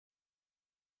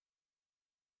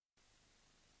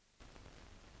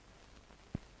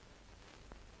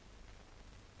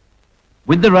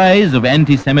With the rise of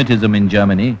anti-Semitism in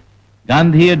Germany,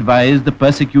 Gandhi advised the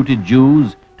persecuted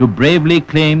Jews to bravely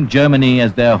claim Germany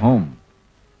as their home,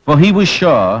 for he was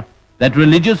sure that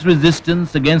religious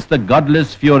resistance against the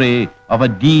godless fury of a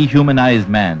dehumanized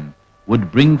man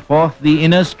would bring forth the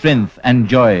inner strength and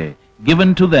joy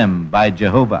given to them by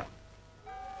Jehovah.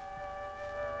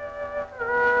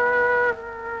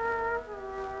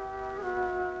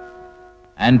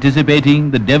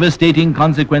 Anticipating the devastating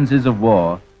consequences of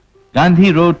war,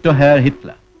 Gandhi wrote to Herr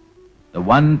Hitler, the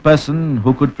one person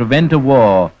who could prevent a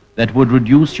war that would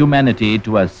reduce humanity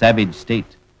to a savage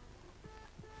state.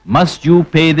 Must you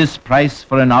pay this price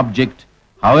for an object,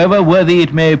 however worthy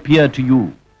it may appear to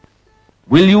you?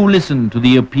 Will you listen to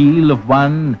the appeal of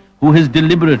one who has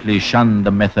deliberately shunned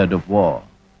the method of war?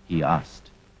 He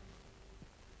asked.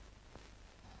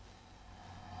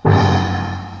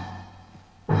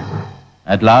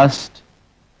 At last,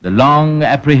 the long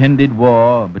apprehended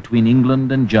war between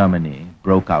England and Germany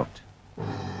broke out.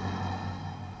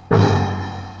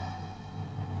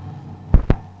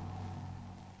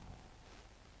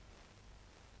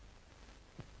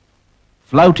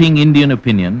 Flouting Indian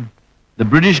opinion, the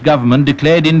British government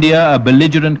declared India a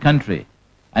belligerent country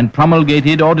and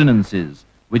promulgated ordinances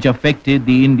which affected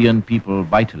the Indian people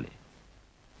vitally.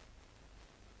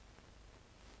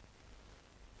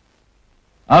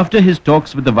 After his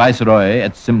talks with the Viceroy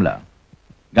at Simla,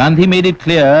 Gandhi made it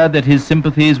clear that his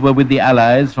sympathies were with the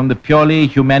Allies from the purely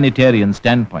humanitarian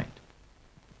standpoint.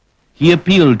 He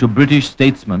appealed to British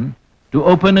statesmen to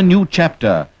open a new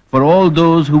chapter for all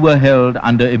those who were held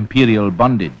under imperial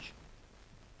bondage.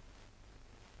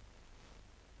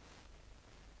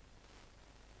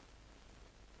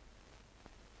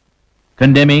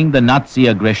 Condemning the Nazi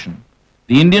aggression,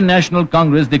 the Indian National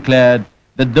Congress declared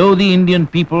that though the Indian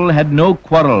people had no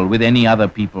quarrel with any other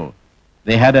people,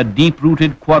 they had a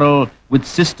deep-rooted quarrel with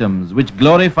systems which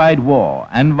glorified war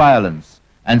and violence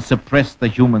and suppressed the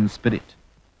human spirit,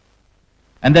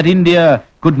 and that India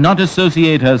could not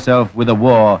associate herself with a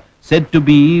war said to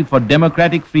be for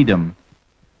democratic freedom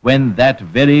when that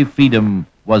very freedom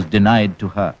was denied to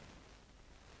her.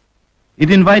 It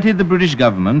invited the British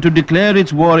government to declare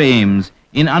its war aims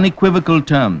in unequivocal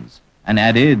terms and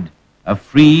added, "A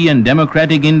free and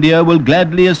democratic India will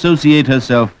gladly associate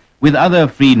herself with other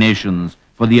free nations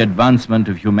for the advancement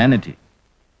of humanity."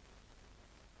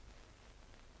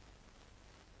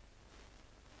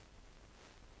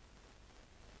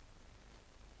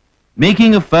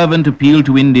 Making a fervent appeal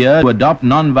to India to adopt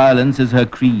non-violence as her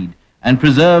creed and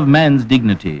preserve man's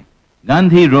dignity,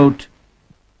 Gandhi wrote,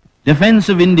 "Defense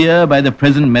of India by the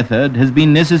present method has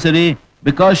been necessary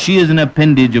because she is an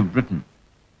appendage of Britain.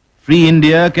 Free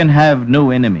India can have no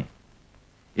enemy.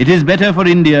 It is better for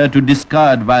India to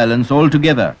discard violence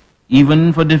altogether,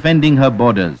 even for defending her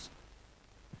borders.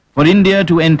 For India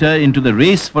to enter into the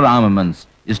race for armaments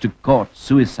is to court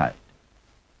suicide.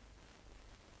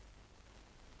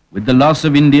 With the loss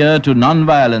of India to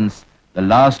non-violence, the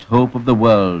last hope of the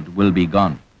world will be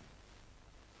gone."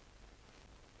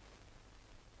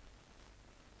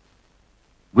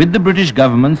 With the British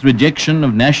government's rejection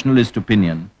of nationalist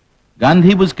opinion,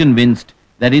 Gandhi was convinced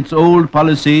that its old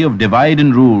policy of divide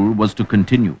and rule was to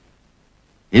continue.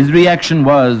 His reaction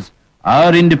was,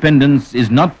 "Our independence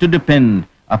is not to depend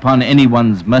upon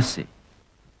anyone's mercy.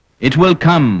 It will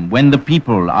come when the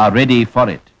people are ready for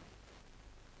it."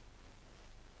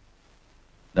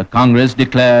 The Congress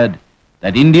declared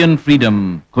that Indian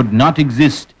freedom could not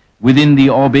exist within the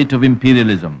orbit of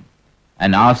imperialism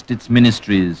and asked its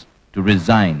ministries to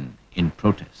resign in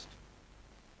protest.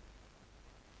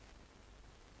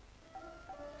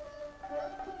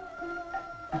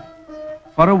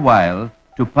 For a while,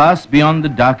 to pass beyond the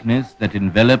darkness that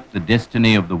enveloped the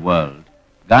destiny of the world,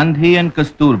 Gandhi and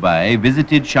Kasturbai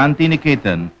visited Shanti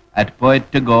Niketan at poet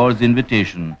Tagore's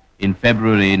invitation in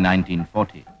February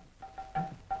 1940.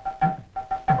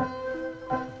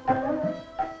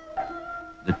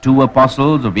 The two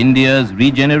apostles of India's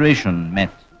regeneration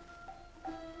met.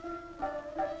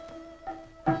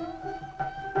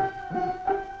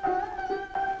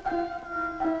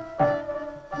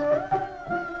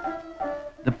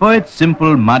 The poet's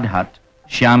simple mud hut,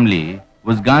 Shyamli,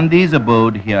 was Gandhi's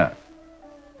abode here.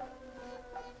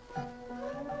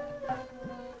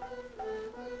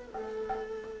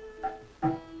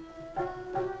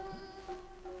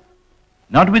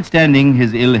 Notwithstanding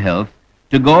his ill health,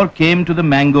 Tagore came to the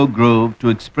mango grove to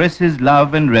express his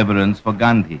love and reverence for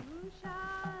Gandhi.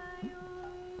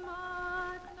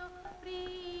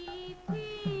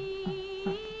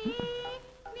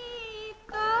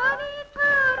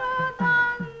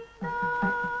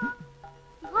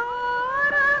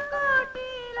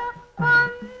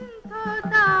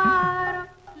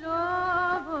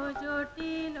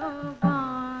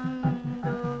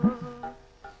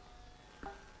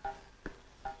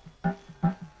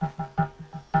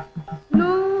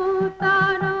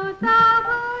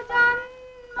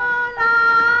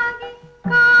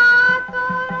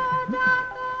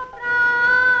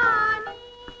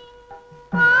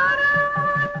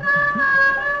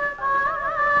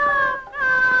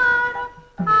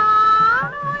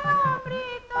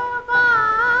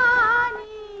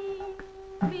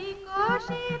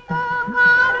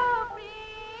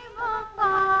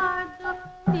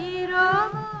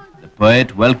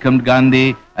 poet welcomed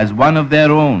Gandhi as one of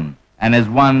their own and as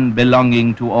one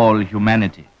belonging to all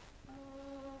humanity.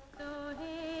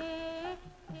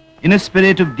 In a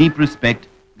spirit of deep respect,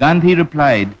 Gandhi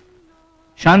replied,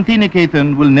 "Shanti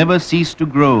Niketan will never cease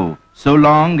to grow so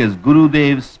long as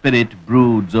Gurudev's spirit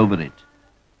broods over it."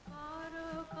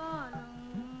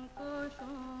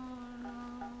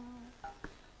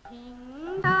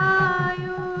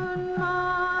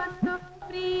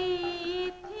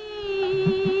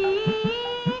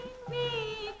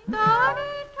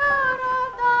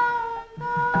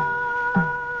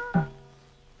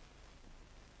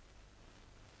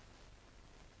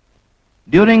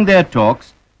 During their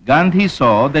talks, Gandhi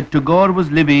saw that Tagore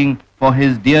was living for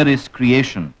his dearest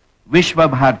creation, Vishwa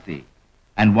Bharati,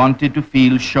 and wanted to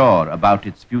feel sure about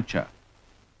its future.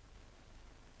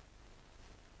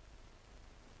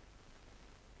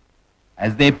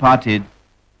 As they parted,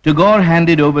 Tagore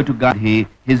handed over to Gandhi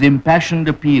his impassioned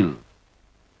appeal.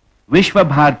 "Vishwa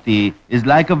Bharati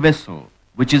is like a vessel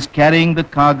which is carrying the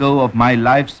cargo of my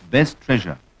life's best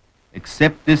treasure.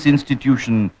 Accept this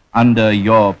institution under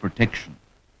your protection."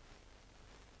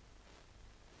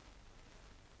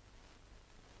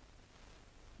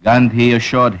 Gandhi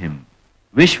assured him,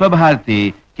 "Vishwa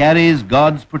Bharati carries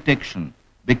God's protection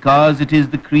because it is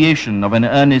the creation of an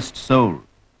earnest soul.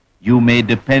 You may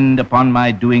depend upon my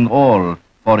doing all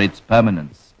for its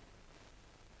permanence."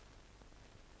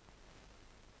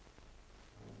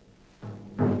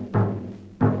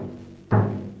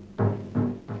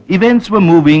 Events were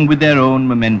moving with their own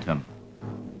momentum.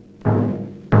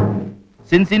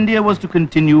 Since India was to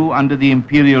continue under the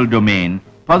imperial domain,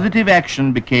 positive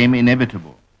action became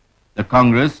inevitable. The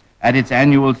Congress, at its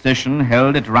annual session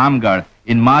held at Ramgarh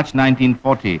in March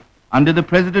 1940, under the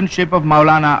presidentship of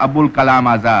Maulana Abul Kalam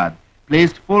Azad,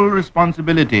 placed full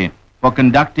responsibility for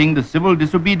conducting the civil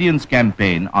disobedience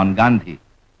campaign on Gandhi.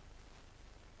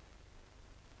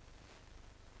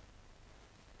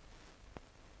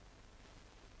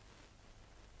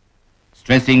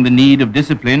 Stressing the need of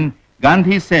discipline,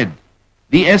 Gandhi said,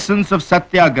 "The essence of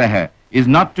Satyagraha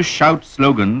is not to shout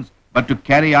slogans, but to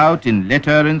carry out in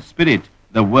letter and spirit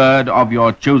the word of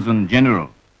your chosen general."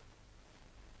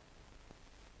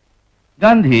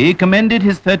 Gandhi commended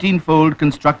his 13-fold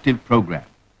constructive program.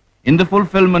 In the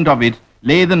fulfillment of it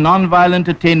lay the non-violent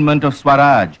attainment of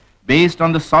Swaraj, based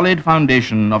on the solid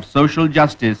foundation of social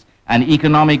justice and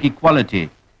economic equality,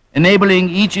 enabling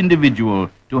each individual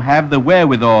to have the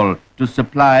wherewithal to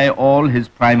supply all his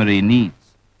primary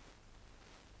needs.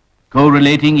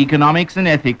 Correlating economics and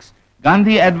ethics,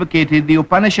 Gandhi advocated the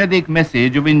Upanishadic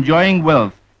message of enjoying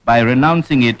wealth by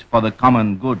renouncing it for the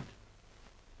common good.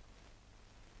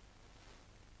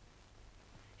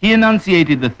 He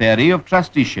enunciated the theory of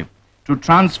trusteeship to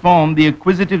transform the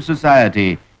acquisitive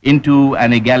society into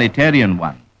an egalitarian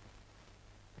one.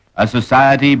 A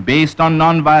society based on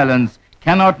non-violence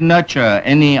cannot nurture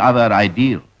any other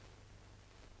ideal.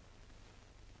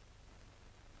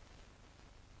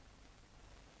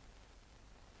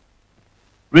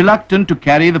 Reluctant to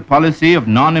carry the policy of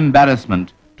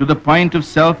non-embarrassment to the point of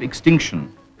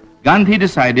self-extinction, Gandhi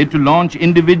decided to launch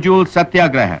individual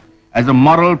satyagraha as a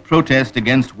moral protest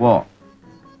against war.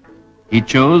 He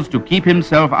chose to keep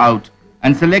himself out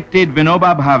and selected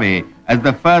Vinoba Bhave as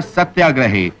the first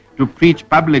satyagrahi to preach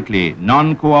publicly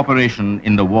non-cooperation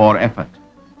in the war effort.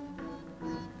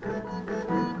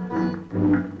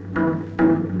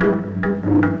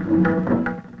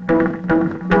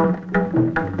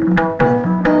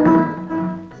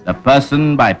 The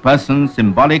person-by-person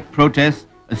symbolic protest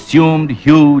assumed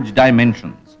huge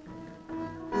dimensions.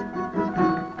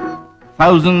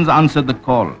 Thousands answered the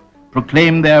call,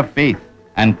 proclaimed their faith,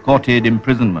 and courted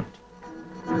imprisonment.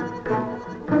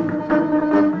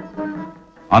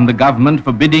 On the government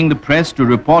forbidding the press to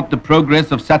report the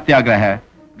progress of Satyagraha,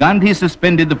 Gandhi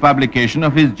suspended the publication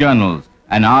of his journals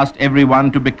and asked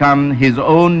everyone to become his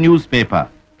own newspaper,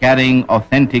 carrying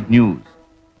authentic news.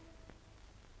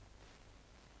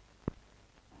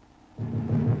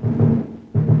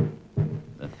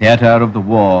 The theater of the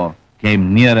war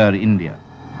came nearer India.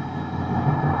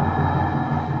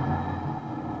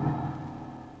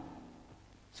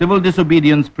 Civil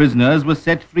disobedience prisoners were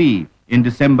set free in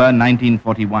December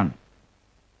 1941.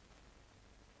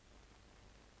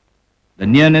 The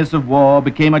nearness of war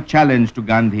became a challenge to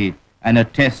Gandhi and a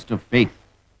test of faith.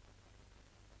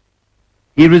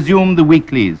 He resumed the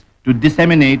weeklies to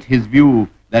disseminate his view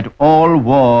that all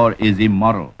war is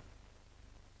immoral.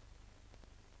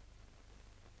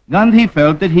 Gandhi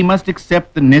felt that he must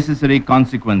accept the necessary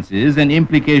consequences and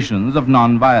implications of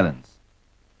non-violence.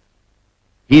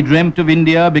 He dreamt of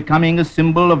India becoming a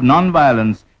symbol of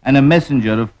non-violence and a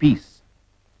messenger of peace.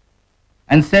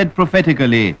 and said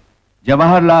prophetically,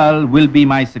 Jawaharlal will be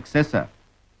my successor,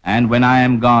 and when I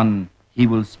am gone, he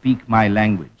will speak my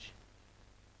language.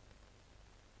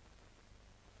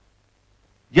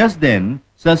 Just then,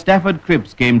 Sir Stafford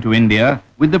Cripps came to India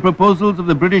with the proposals of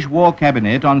the British War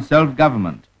Cabinet on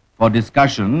self-government for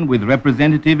discussion with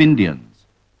representative Indians.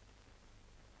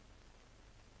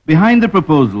 Behind the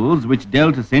proposals, which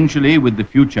dealt essentially with the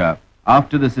future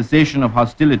after the cessation of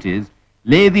hostilities,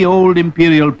 lay the old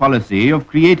imperial policy of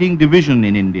creating division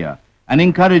in India and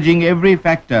encouraging every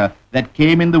factor that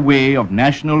came in the way of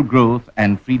national growth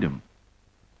and freedom.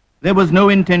 There was no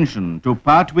intention to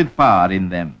part with power in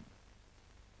them.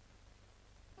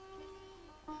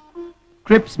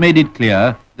 Cripps made it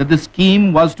clear that the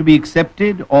scheme was to be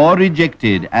accepted or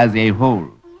rejected as a whole.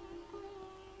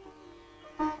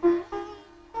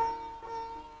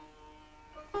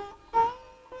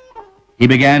 He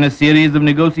began a series of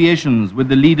negotiations with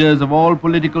the leaders of all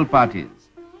political parties.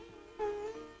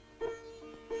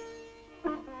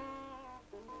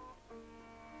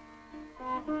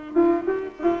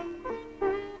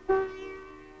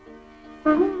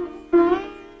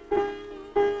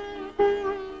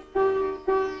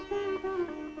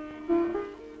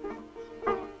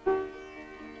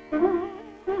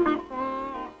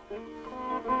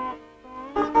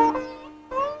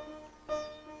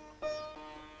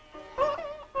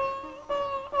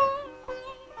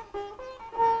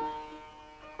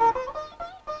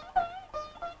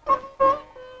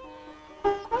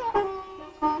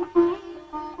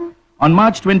 On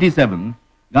March 27,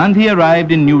 Gandhi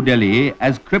arrived in New Delhi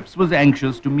as Cripps was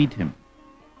anxious to meet him.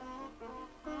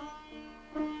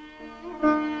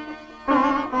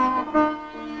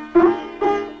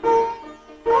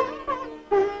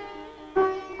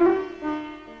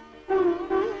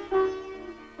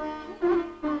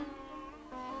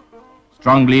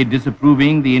 Strongly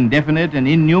disapproving the indefinite and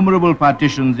innumerable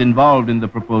partitions involved in the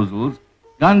proposals,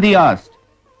 Gandhi asked,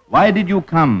 "Why did you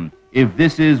come if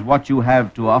this is what you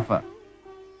have to offer?"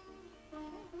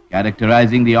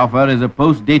 Characterizing the offer as a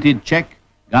post-dated check,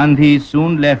 Gandhi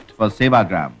soon left for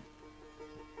Sevagram.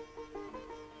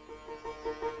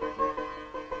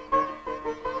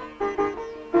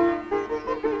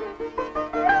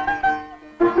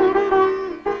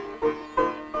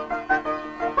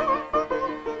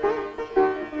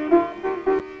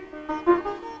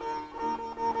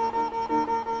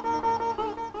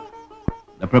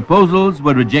 The proposals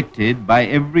were rejected by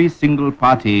every single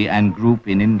party and group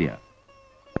in India.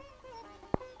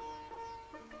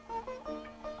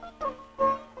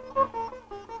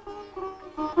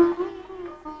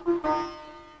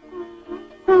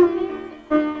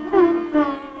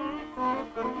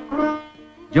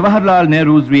 Jawaharlal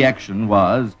Nehru's reaction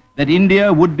was that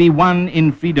India would be one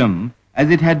in freedom as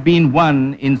it had been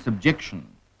one in subjection.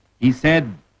 He said,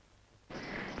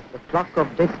 "The clock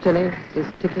of destiny is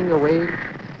ticking away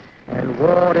and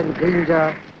war and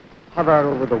danger hover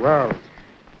over the world.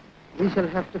 We shall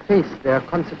have to face their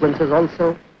consequences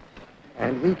also,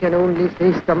 and we can only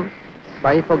face them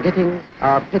by forgetting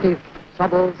our petty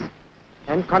troubles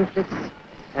and conflicts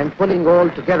and pulling all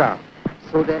together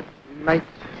so that we might,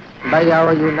 by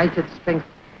our united strength,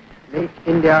 make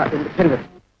India independent."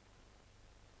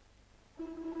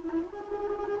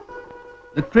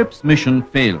 The Cripps mission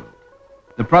failed.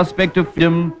 The prospect of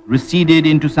freedom receded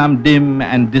into some dim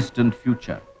and distant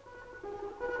future.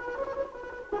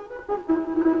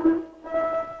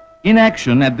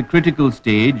 Inaction at the critical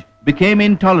stage became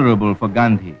intolerable for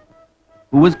Gandhi,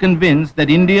 who was convinced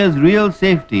that India's real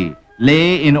safety lay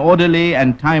in orderly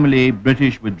and timely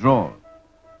British withdrawal.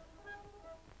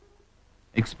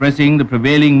 Expressing the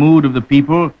prevailing mood of the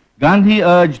people, Gandhi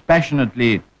urged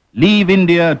passionately, "Leave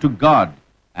India to God,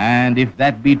 and if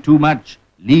that be too much,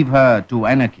 leave her to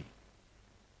anarchy."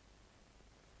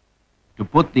 To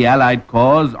put the Allied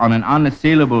cause on an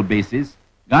unassailable basis,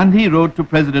 Gandhi wrote to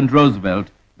President Roosevelt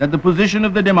that the position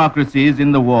of the democracies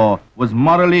in the war was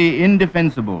morally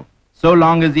indefensible so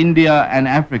long as India and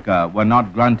Africa were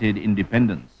not granted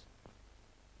independence.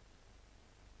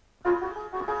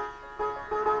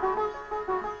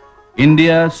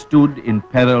 India stood in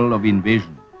peril of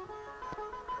invasion.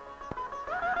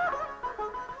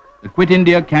 The Quit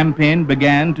India campaign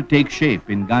began to take shape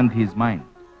in Gandhi's mind.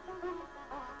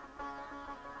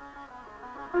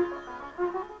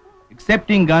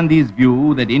 Accepting Gandhi's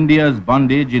view that India's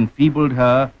bondage enfeebled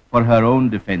her for her own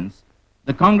defense,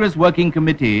 the Congress Working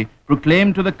Committee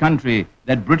proclaimed to the country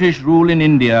that British rule in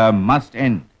India must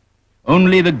end.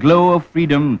 Only the glow of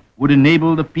freedom would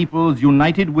enable the people's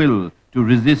united will to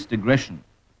resist aggression.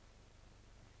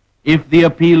 If the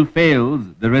appeal fails,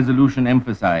 the resolution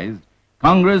emphasized,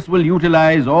 Congress will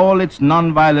utilize all its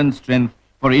non-violent strength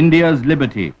for India's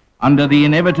liberty under the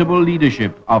inevitable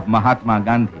leadership of Mahatma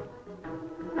Gandhi.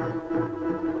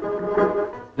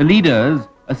 The leaders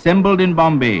assembled in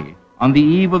Bombay on the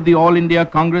eve of the All India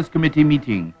Congress Committee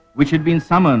meeting, which had been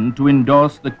summoned to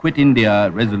endorse the Quit India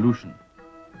resolution.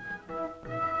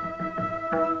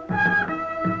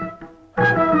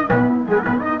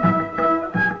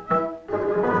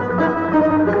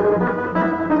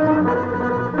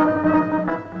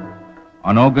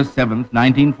 On August 7th,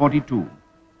 1942,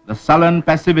 the sullen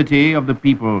passivity of the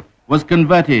people was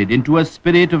converted into a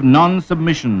spirit of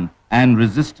non-submission and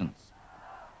resistance.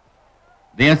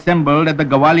 They assembled at the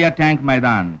Gawalia Tank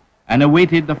Maidan and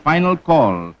awaited the final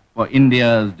call for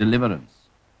India's deliverance.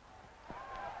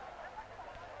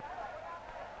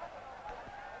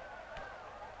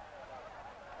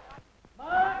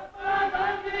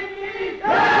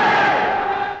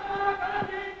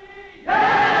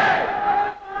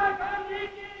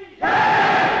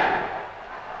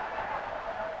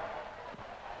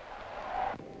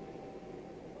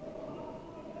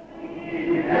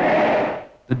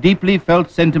 The deeply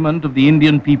felt sentiment of the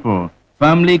Indian people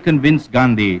firmly convinced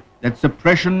Gandhi that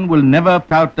suppression will never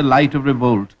put out the light of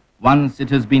revolt once it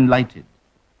has been lighted.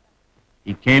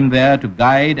 He came there to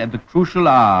guide at the crucial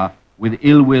hour with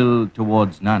ill will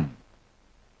towards none.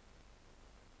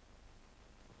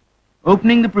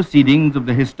 Opening the proceedings of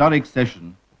the historic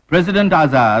session, President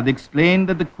Azad explained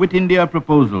that the Quit India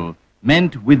proposal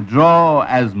meant withdraw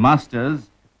as masters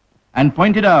and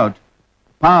pointed out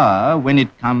power, when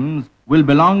it comes, will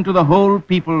belong to the whole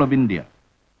people of India.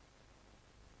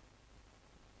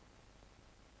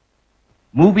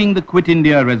 Moving the Quit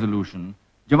India resolution,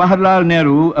 Jawaharlal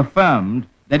Nehru affirmed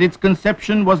that its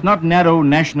conception was not narrow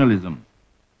nationalism,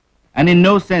 and in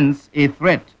no sense a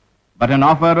threat, but an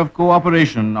offer of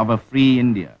cooperation of a free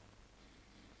India.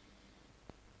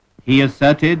 He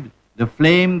asserted the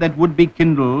flame that would be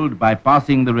kindled by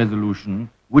passing the resolution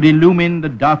would illumine the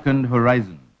darkened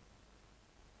horizon.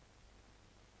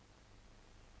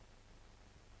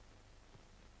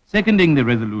 Seconding the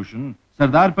resolution,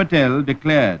 Sardar Patel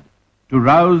declared, to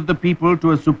rouse the people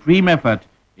to a supreme effort,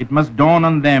 it must dawn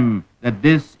on them that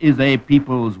this is a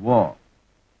people's war.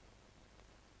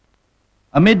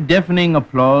 Amid deafening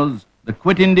applause, the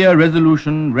Quit India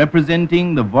resolution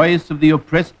representing the voice of the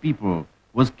oppressed people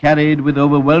was carried with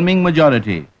overwhelming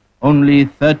majority, only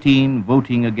 13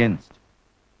 voting against.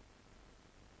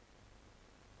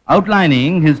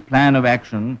 Outlining his plan of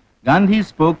action, Gandhi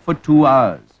spoke for 2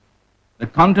 hours. The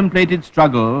contemplated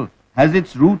struggle has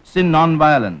its roots in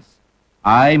non-violence.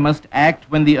 I must act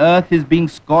when the earth is being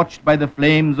scorched by the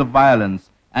flames of violence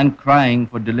and crying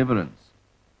for deliverance.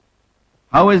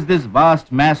 How is this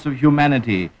vast mass of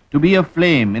humanity to be a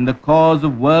flame in the cause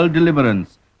of world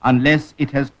deliverance unless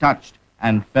it has touched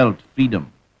and felt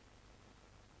freedom?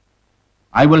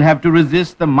 I will have to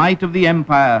resist the might of the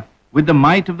empire with the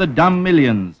might of the dumb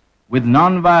millions, with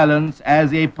non-violence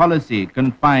as a policy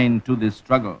confined to this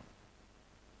struggle.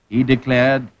 He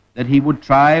declared that he would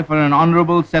try for an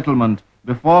honorable settlement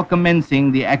before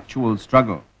commencing the actual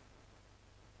struggle.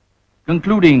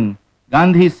 Concluding,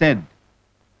 Gandhi said,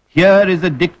 "Here is a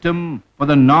dictum for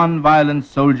the non-violent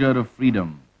soldier of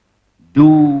freedom.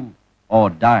 Do or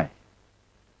die."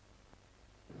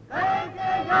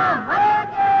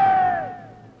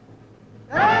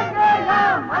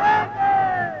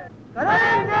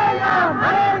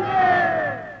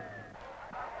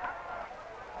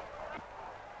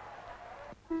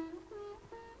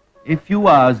 A few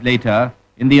hours later,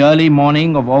 in the early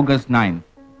morning of August 9th,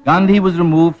 Gandhi was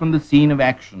removed from the scene of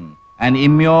action and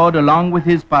immured along with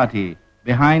his party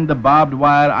behind the barbed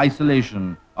wire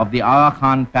isolation of the Aga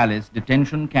Khan Palace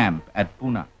detention camp at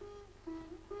Pune.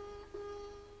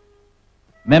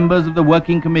 Members of the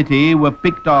working committee were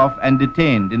picked off and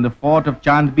detained in the fort of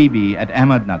Chand Bibi at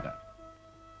Ahmednagar.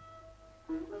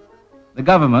 The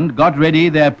government got ready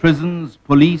their prisons,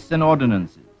 police and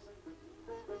ordinances.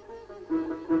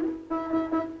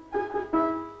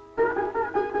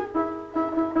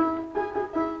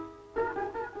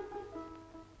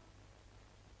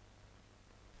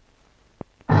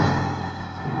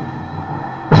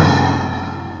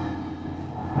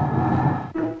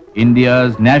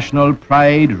 India's national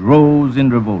pride rose in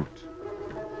revolt.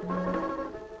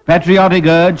 Patriotic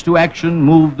urge to action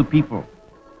moved the people.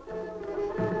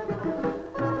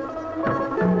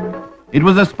 It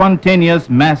was a spontaneous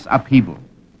mass upheaval.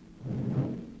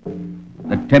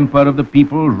 The temper of the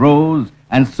people rose,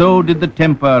 and so did the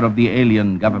temper of the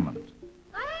alien government.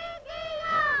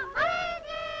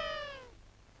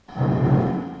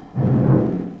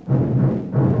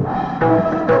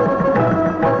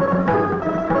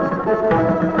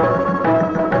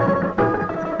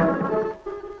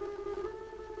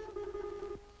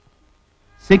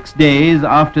 6 days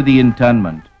after the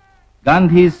internment,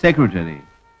 Gandhi's secretary,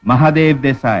 Mahadev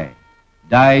Desai,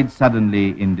 died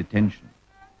suddenly in detention.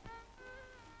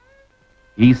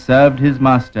 He served his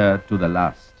master to the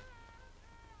last.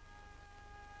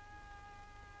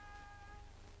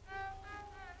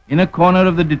 In a corner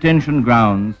of the detention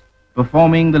grounds,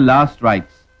 performing the last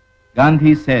rites,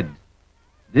 Gandhi said,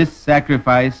 "This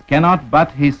sacrifice cannot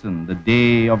but hasten the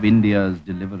day of India's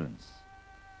deliverance."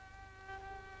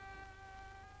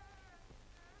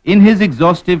 In his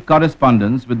exhaustive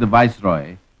correspondence with the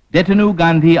Viceroy, Detenu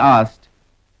Gandhi asked,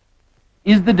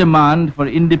 "Is the demand for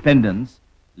independence,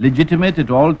 legitimate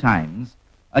at all times,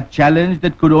 a challenge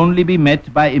that could only be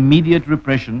met by immediate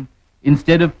repression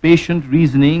instead of patient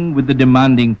reasoning with the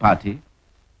demanding party?"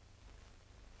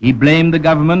 He blamed the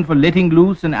government for letting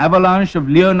loose an avalanche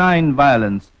of leonine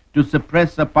violence to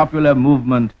suppress a popular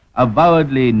movement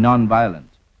avowedly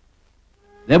non-violent.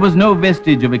 There was no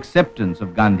vestige of acceptance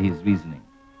of Gandhi's reasoning.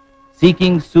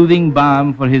 Seeking soothing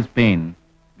balm for his pain,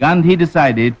 Gandhi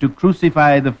decided to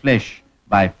crucify the flesh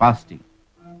by fasting.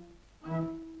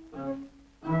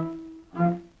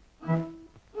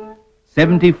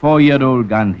 "74-year-old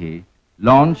Gandhi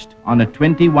launched on a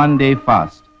 21-day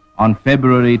fast on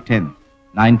February 10,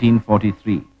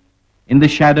 1943, in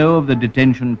the shadow of the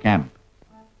detention camp.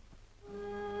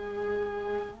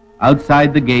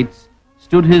 Outside the gates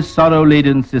stood his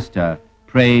sorrow-laden sister,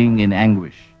 praying in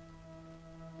anguish.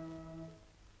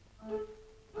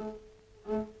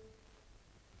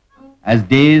 As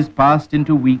days passed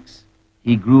into weeks,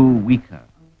 he grew weaker.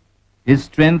 His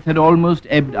strength had almost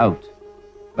ebbed out,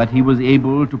 but he was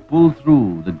able to pull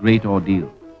through the great ordeal.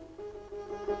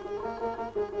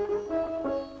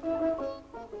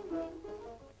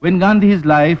 When Gandhi's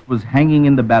life was hanging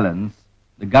in the balance,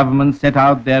 the government set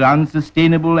out their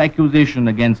unsustainable accusation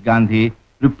against Gandhi,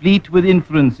 replete with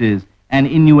inferences and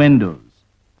innuendos.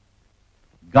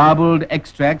 Garbled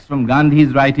extracts from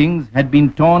Gandhi's writings had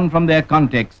been torn from their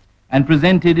context and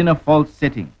presented in a false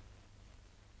setting.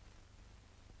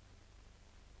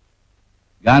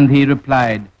 Gandhi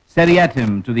replied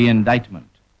seriatim to the indictment.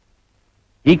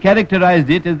 He characterized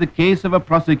it as the case of a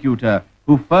prosecutor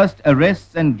who first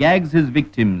arrests and gags his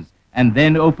victims and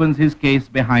then opens his case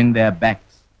behind their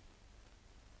backs.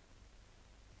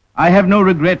 "I have no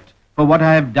regret for what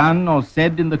I have done or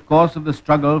said in the course of the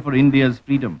struggle for India's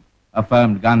freedom,"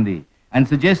 affirmed Gandhi, and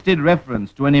suggested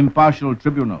reference to an impartial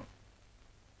tribunal.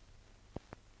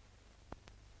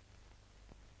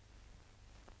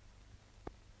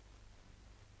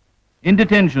 In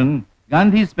detention,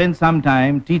 Gandhi spent some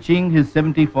time teaching his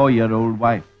 74-year-old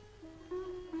wife.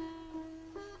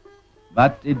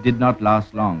 But it did not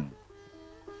last long.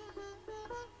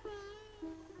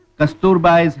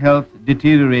 Kasturbai's health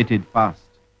deteriorated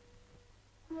fast.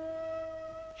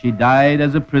 She died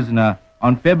as a prisoner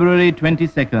on February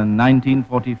 22,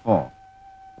 1944.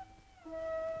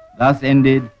 Thus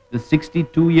ended the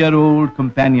 62-year-old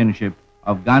companionship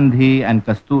of Gandhi and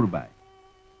Kasturbai.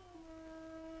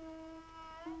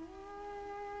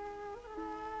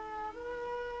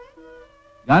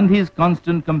 Gandhi's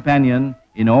constant companion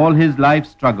in all his life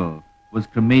struggle was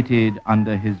cremated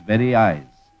under his very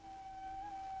eyes.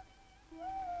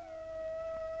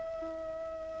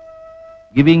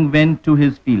 Giving vent to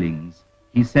his feelings,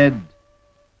 he said,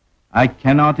 "I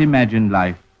cannot imagine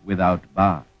life without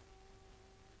Ba."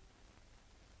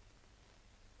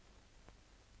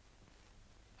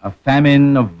 A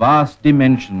famine of vast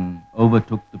dimension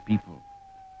overtook the people.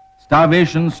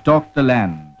 Starvation stalked the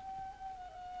land.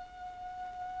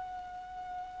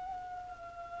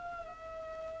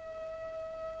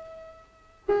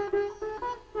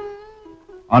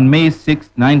 On May 6,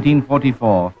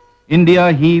 1944, India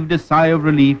heaved a sigh of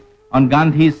relief on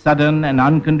Gandhi's sudden and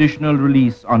unconditional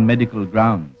release on medical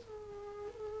grounds.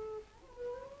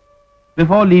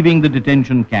 Before leaving the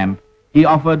detention camp, he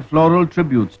offered floral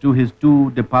tributes to his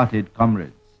two departed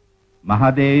comrades,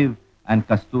 Mahadev and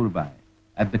Kasturbai,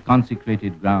 at the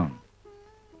consecrated ground.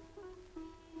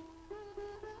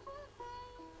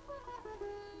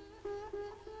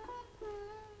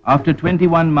 After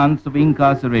 21 months of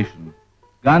incarceration,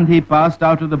 Gandhi passed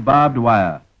out of the barbed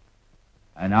wire.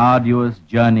 An arduous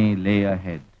journey lay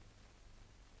ahead.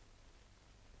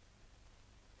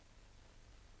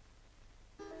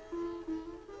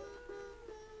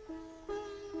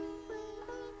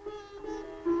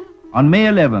 On May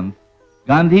 11th,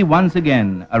 Gandhi once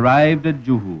again arrived at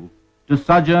Juhu to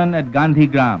sojourn at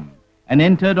Gandhigram and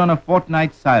entered on a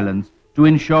fortnight's silence to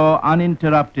ensure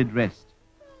uninterrupted rest.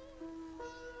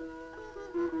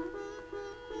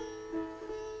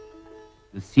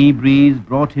 The sea breeze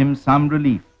brought him some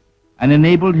relief and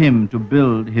enabled him to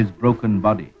build his broken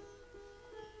body.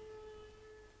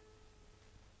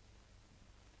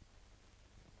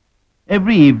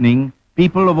 Every evening,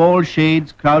 people of all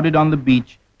shades crowded on the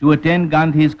beach to attend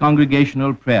Gandhi's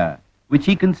congregational prayer, which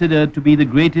he considered to be the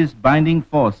greatest binding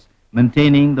force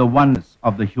maintaining the oneness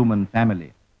of the human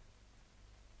family.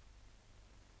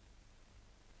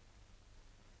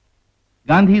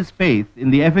 Gandhi's faith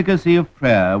in the efficacy of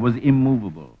prayer was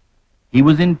immovable. He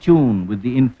was in tune with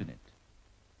the infinite.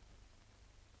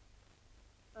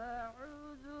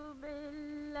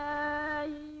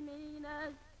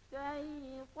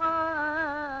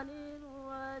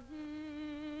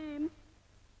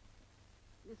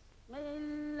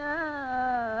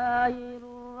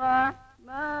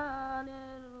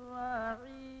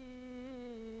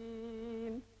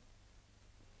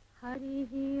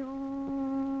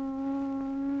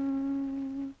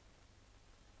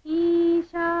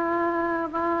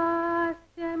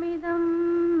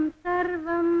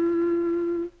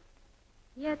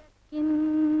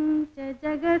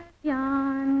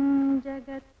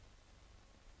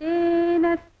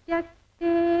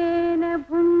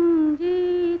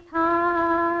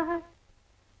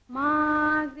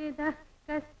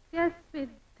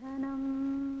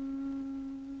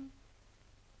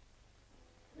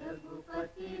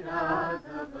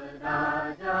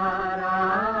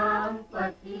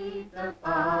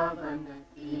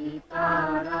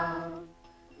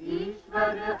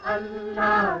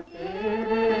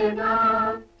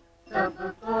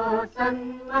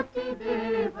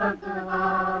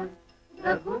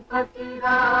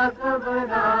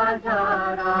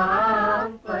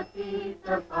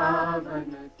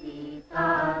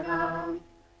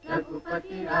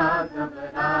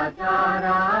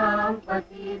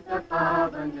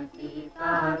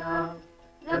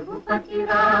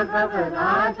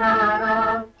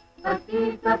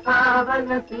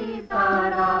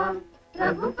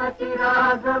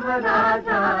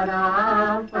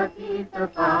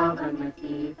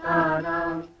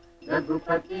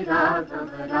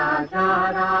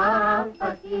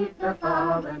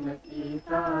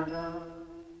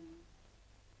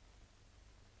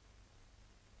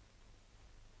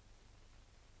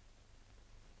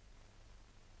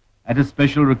 At a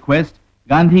special request,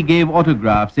 Gandhi gave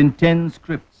autographs in 10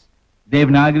 scripts: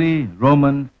 Devanagari,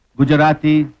 Roman,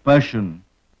 Gujarati, Persian,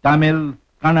 Tamil,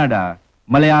 Kannada,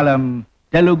 Malayalam,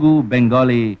 Telugu,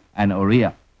 Bengali, and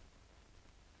Oriya.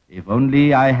 "If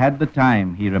only I had the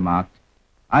time," he remarked.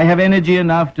 "I have energy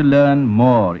enough to learn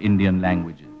more Indian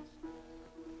languages."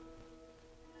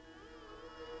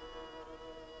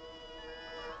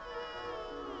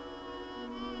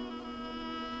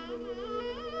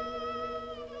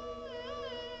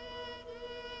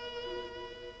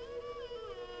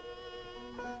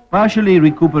 Partially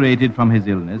recuperated from his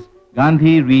illness,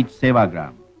 Gandhi reached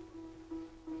Sevagram.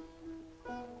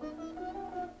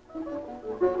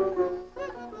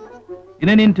 In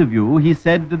an interview, he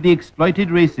said that the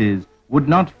exploited races would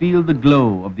not feel the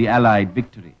glow of the Allied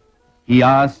victory. He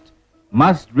asked,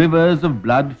 "Must rivers of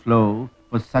blood flow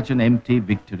for such an empty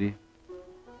victory?"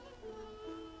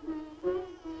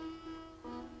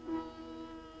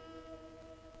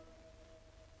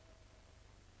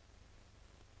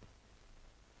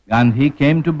 Gandhi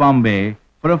came to Bombay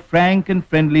for a frank and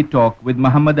friendly talk with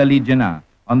Muhammad Ali Jinnah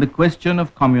on the question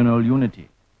of communal unity.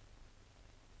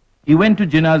 He went to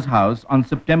Jinnah's house on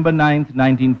September 9,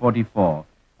 1944,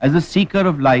 as a seeker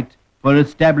of light for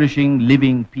establishing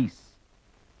living peace.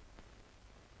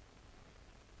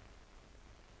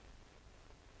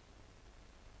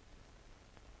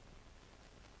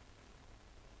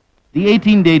 The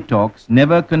 18-day talks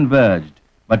never converged,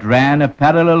 but ran a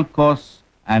parallel course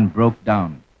and broke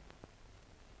down.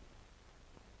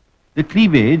 The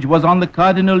cleavage was on the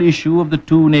cardinal issue of the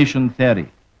two-nation theory.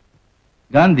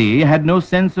 Gandhi had no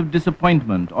sense of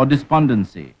disappointment or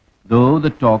despondency, though the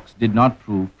talks did not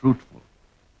prove fruitful.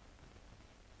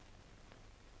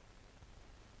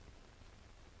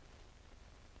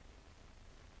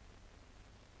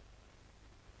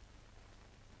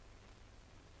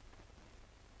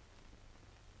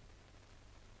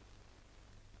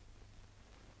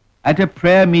 At a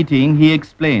prayer meeting, he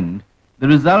explained, "The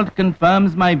result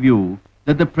confirms my view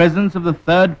that the presence of the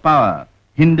third power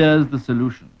hinders the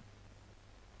solution."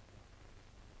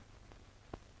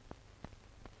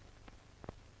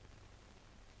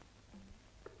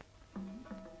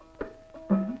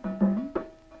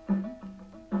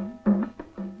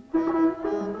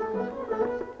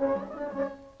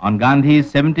 On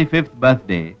Gandhi's 75th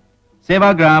birthday,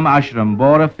 Sevagram Ashram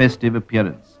bore a festive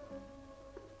appearance.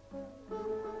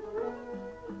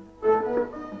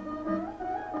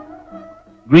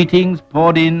 Greetings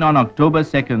poured in on October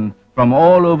 2nd from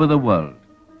all over the world.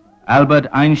 Albert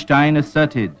Einstein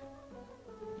asserted,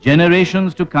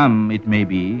 "Generations to come, it may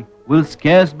be, will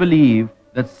scarce believe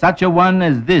that such a one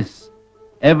as this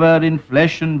ever in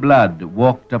flesh and blood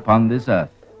walked upon this earth.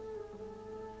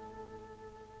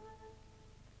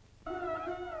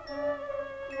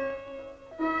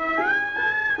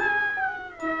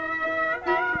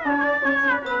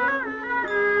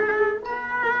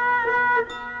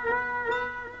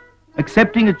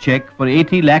 Accepting a check for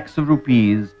 80 lakhs of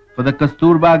rupees for the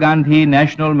Kasturba Gandhi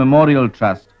National Memorial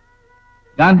Trust,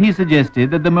 Gandhi suggested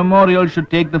that the memorial should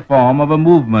take the form of a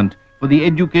movement for the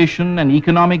education and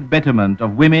economic betterment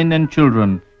of women and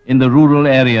children in the rural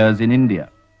areas in India.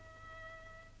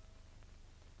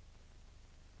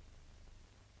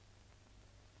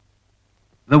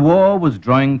 The war was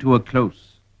drawing to a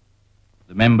close.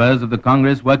 The members of the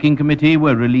Congress Working Committee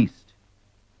were released.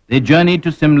 They journeyed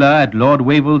to Simla at Lord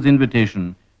Wavell's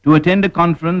invitation to attend a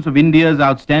conference of India's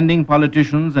outstanding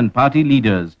politicians and party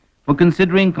leaders for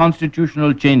considering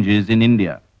constitutional changes in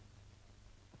India.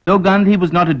 Though Gandhi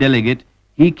was not a delegate,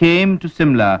 he came to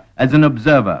Simla as an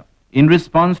observer in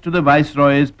response to the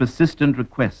Viceroy's persistent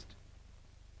request.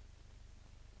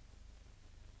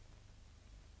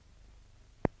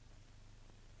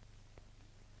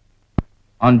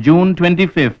 On June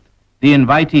 25th, the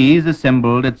invitees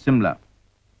assembled at Simla.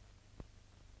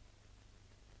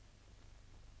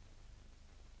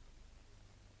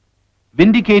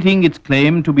 Vindicating its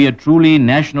claim to be a truly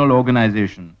national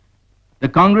organization, the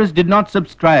Congress did not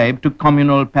subscribe to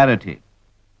communal parity.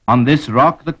 On this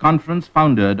rock, the conference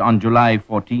foundered on July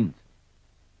 14th.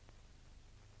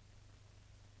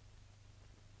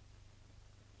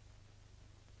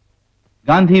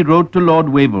 Gandhi wrote to Lord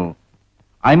Wavell,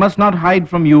 "I must not hide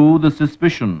from you the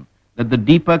suspicion that the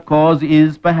deeper cause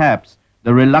is, perhaps,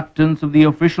 the reluctance of the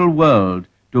official world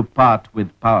to part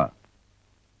with power."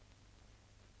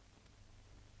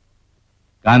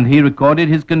 Gandhi recorded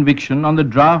his conviction on the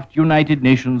draft United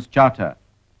Nations Charter.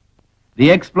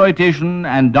 The exploitation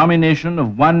and domination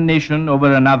of one nation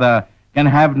over another can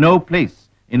have no place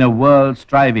in a world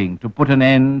striving to put an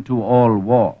end to all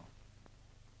war.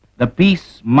 The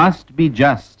peace must be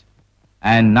just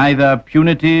and neither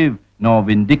punitive nor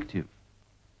vindictive.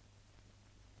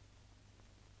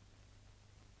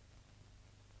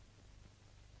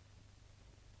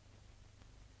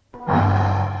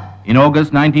 In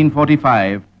August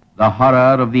 1945, the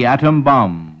horror of the atom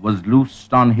bomb was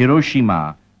loosed on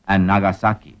Hiroshima and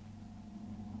Nagasaki.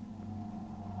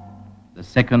 The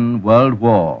Second World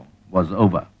War was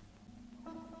over.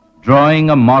 Drawing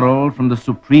a moral from the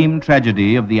supreme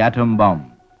tragedy of the atom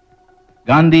bomb,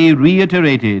 Gandhi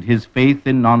reiterated his faith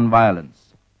in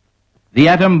nonviolence. The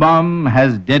atom bomb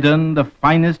has deadened the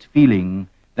finest feeling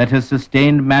that has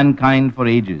sustained mankind for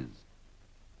ages.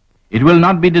 It will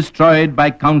not be destroyed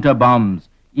by counter-bombs,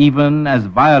 even as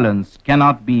violence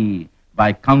cannot be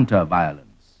by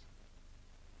counter-violence.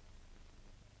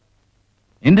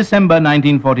 In December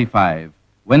 1945,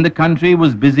 when the country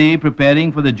was busy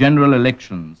preparing for the general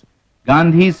elections,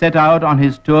 Gandhi set out on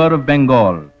his tour of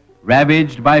Bengal,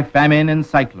 ravaged by famine and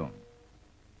cyclone.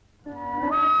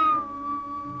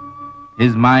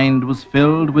 His mind was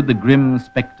filled with the grim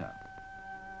spectre.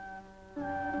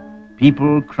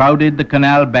 People crowded the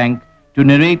canal bank to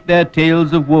narrate their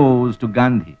tales of woes to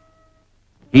Gandhi.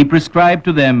 He prescribed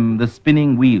to them the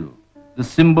spinning wheel, the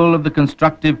symbol of the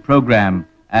constructive program,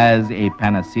 as a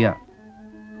panacea.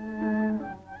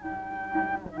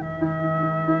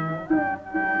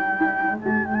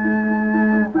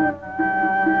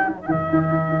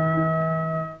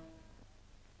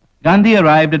 Gandhi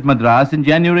arrived at Madras in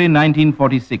January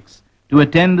 1946 to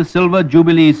attend the Silver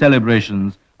Jubilee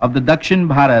celebrations of the Dakshin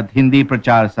Bharat Hindi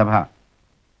Prachar Sabha.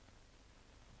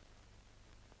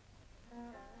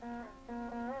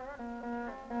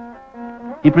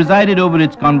 He presided over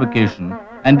its convocation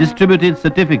and distributed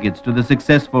certificates to the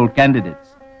successful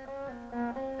candidates.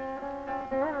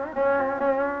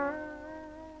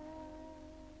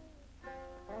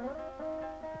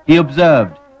 He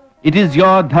observed, "It is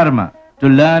your dharma to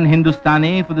learn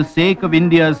Hindustani for the sake of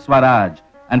India's Swaraj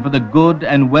and for the good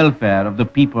and welfare of the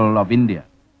people of India."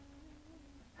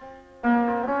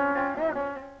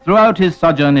 Throughout his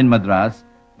sojourn in Madras,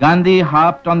 Gandhi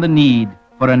harped on the need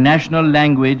for a national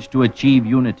language to achieve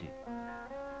unity.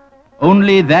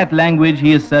 Only that language,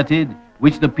 he asserted,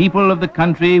 which the people of the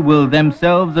country will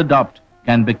themselves adopt,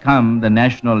 can become the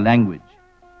national language.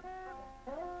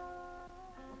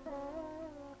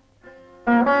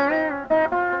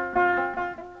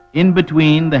 In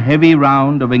between the heavy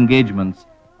round of engagements,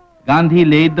 Gandhi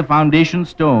laid the foundation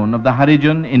stone of the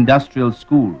Harijan Industrial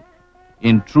School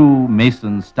in true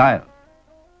Mason style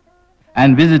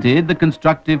and visited the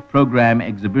constructive program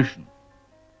exhibition.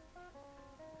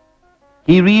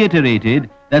 He reiterated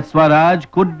that Swaraj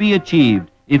could be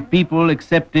achieved if people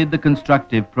accepted the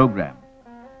constructive program.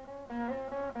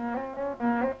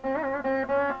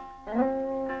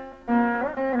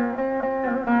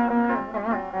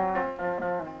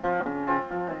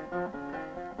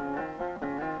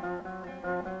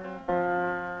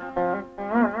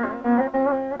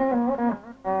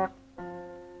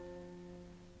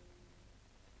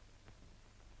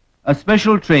 A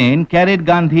special train carried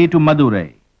Gandhi to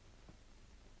Madurai.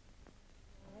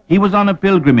 He was on a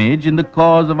pilgrimage in the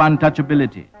cause of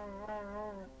untouchability.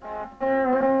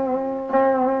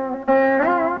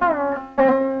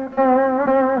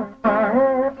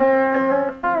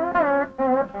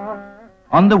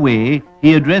 On the way,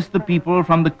 he addressed the people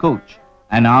from the coach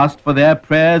and asked for their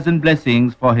prayers and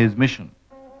blessings for his mission.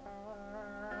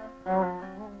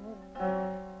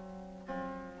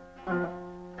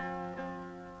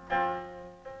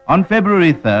 On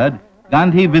February 3rd,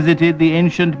 Gandhi visited the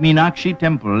ancient Meenakshi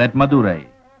temple at Madurai,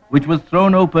 which was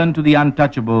thrown open to the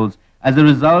untouchables as a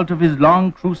result of his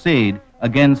long crusade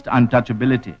against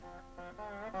untouchability.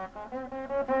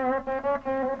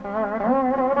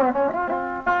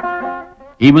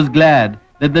 He was glad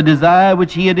that the desire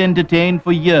which he had entertained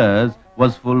for years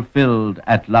was fulfilled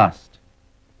at last.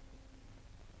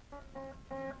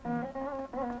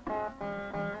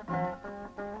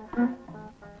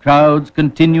 Crowds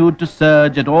continued to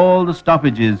surge at all the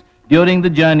stoppages during the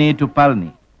journey to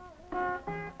Palni.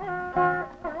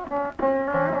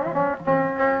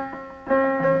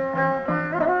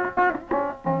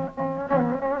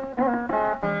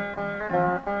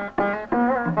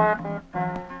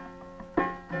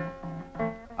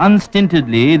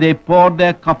 Unstintedly, they poured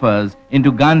their coppers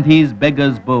into Gandhi's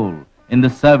beggar's bowl in the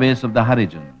service of the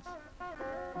Harijans.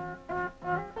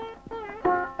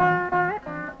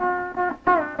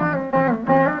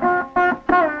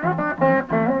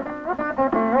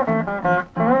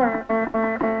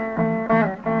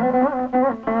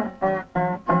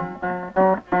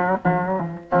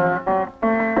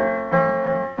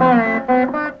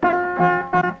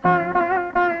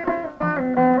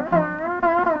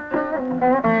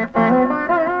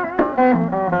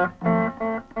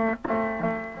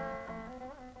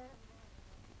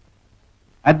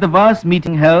 At the vast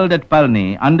meeting held at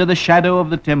Palni under the shadow of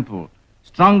the temple,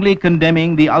 strongly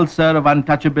condemning the ulcer of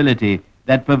untouchability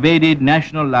that pervaded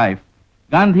national life,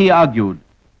 Gandhi argued,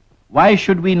 why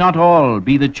should we not all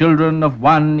be the children of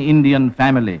one Indian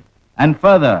family, and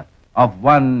further, of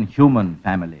one human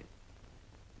family?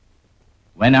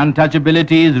 When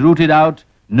untouchability is rooted out,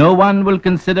 no one will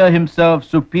consider himself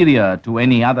superior to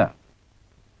any other.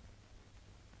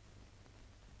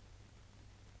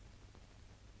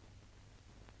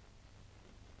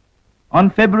 On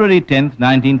February 10,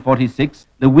 1946,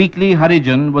 the weekly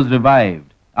Harijan was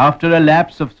revived after a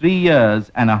lapse of 3 years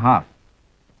and a half.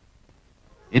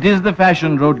 It is the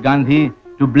fashion, wrote Gandhi,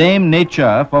 to blame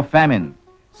nature for famine.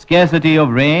 Scarcity of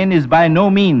rain is by no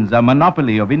means a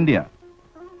monopoly of India.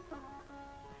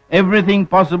 Everything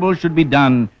possible should be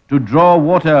done to draw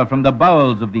water from the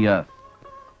bowels of the earth,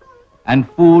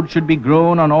 and food should be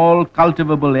grown on all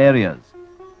cultivable areas.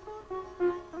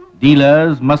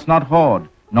 Dealers must not hoard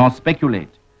nor speculate.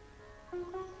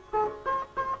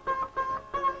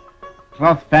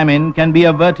 Cloth famine can be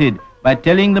averted by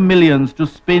telling the millions to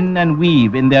spin and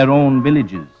weave in their own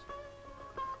villages.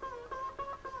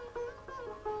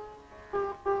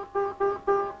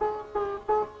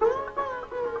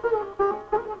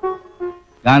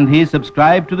 Gandhi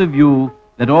subscribed to the view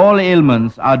that all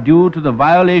ailments are due to the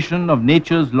violation of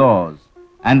nature's laws,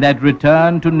 and that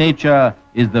return to nature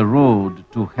is the road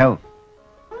to health.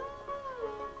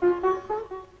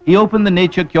 He opened the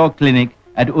Nature Cure Clinic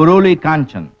at Uroli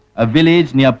Kanchan, a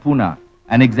village near Pune,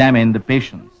 and examined the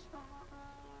patients.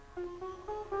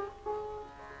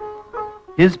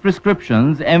 His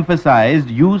prescriptions emphasized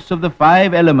use of the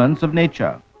 5 elements of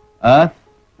nature: earth,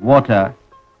 water,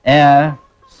 air,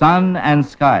 sun and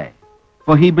sky,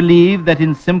 for he believed that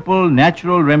in simple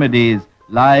natural remedies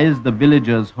lies the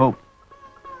villager's hope.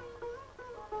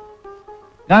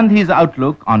 Gandhi's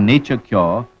outlook on nature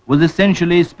cure was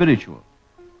essentially spiritual.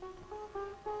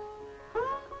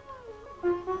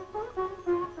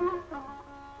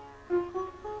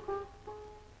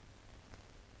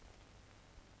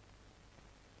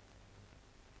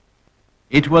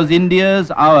 It was India's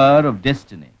hour of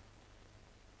destiny.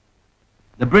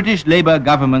 The British Labour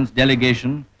government's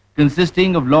delegation,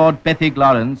 consisting of Lord Pethick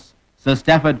Lawrence, Sir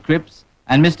Stafford Cripps,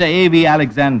 and Mr. A.V.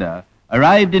 Alexander,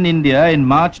 arrived in India in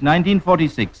March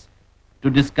 1946 to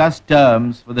discuss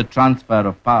terms for the transfer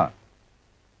of power.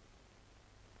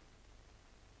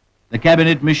 the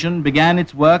cabinet mission began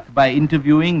its work by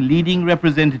interviewing leading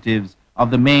representatives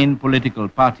of the main political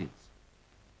parties.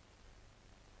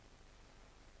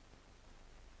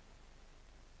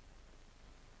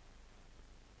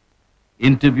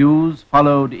 Interviews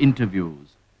followed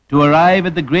interviews to arrive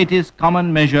at the greatest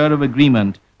common measure of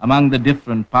agreement among the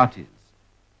different parties.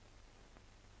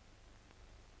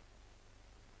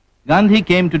 Gandhi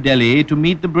came to Delhi to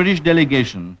meet the British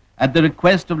delegation at the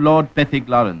request of Lord Pethick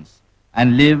Lawrence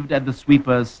and lived at the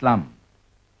sweepers' slum.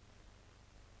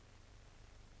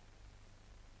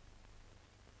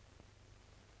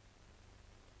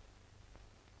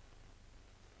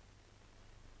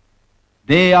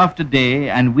 Day after day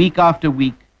and week after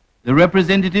week, the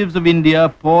representatives of India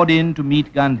poured in to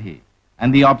meet Gandhi,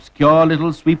 and the obscure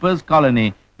little sweepers'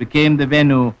 colony became the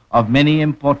venue of many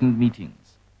important meetings.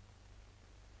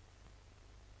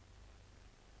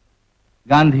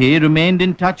 Gandhi remained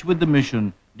in touch with the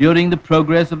mission during the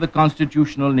progress of the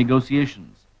constitutional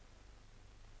negotiations.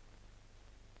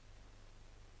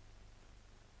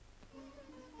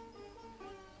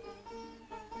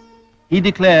 He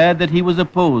declared that he was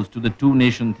opposed to the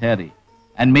two-nation theory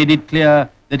and made it clear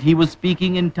that he was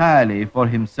speaking entirely for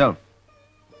himself.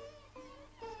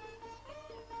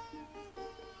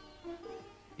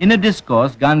 In a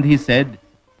discourse, Gandhi said,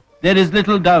 "There is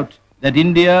little doubt that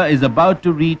India is about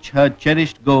to reach her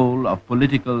cherished goal of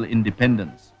political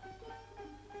independence.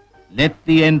 Let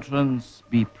the entrance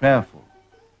be prayerful."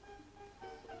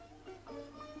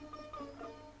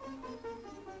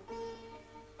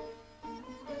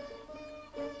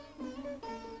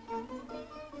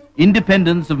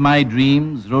 "Independence of my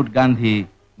dreams," wrote Gandhi,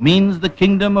 "means the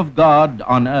kingdom of God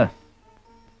on earth."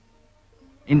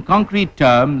 In concrete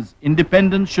terms,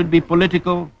 independence should be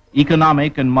political,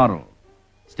 economic, and moral,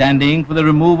 standing for the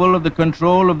removal of the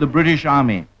control of the British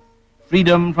Army,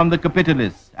 freedom from the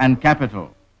capitalists and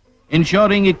capital,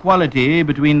 ensuring equality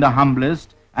between the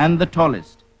humblest and the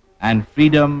tallest, and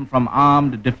freedom from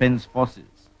armed defense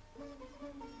forces.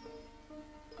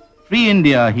 Free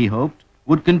India, he hoped,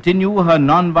 would continue her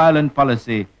non-violent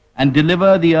policy and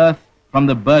deliver the earth from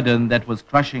the burden that was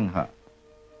crushing her.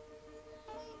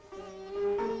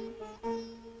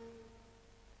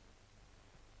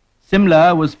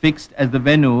 Simla was fixed as the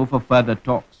venue for further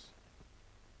talks.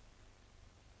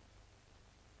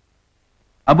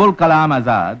 Abul Kalam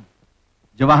Azad,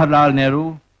 Jawaharlal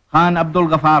Nehru, Khan Abdul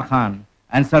Ghaffar Khan,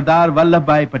 and Sardar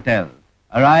Vallabhbhai Patel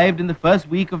arrived in the first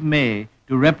week of May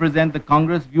to represent the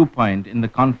Congress viewpoint in the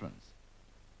conference.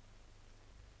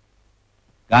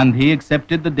 Gandhi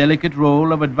accepted the delicate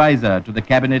role of advisor to the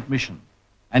cabinet mission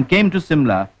and came to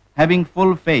Simla having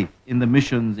full faith in the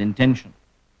mission's intention.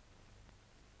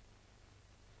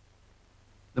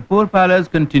 The pourparlers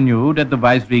continued at the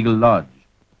Viceregal Lodge,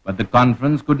 but the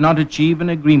conference could not achieve an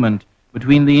agreement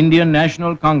between the Indian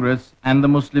National Congress and the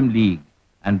Muslim League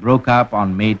and broke up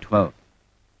on May 12th.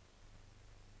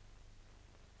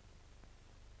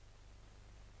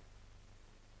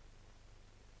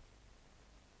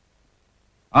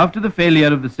 After the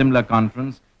failure of the Simla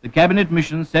conference, the cabinet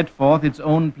mission set forth its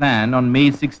own plan on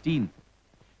May 16th,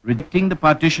 rejecting the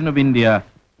partition of India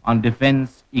on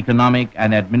defense, economic,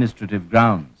 and administrative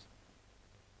grounds.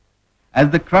 As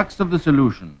the crux of the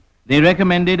solution, they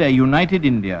recommended a united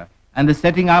India and the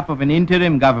setting up of an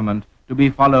interim government to be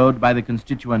followed by the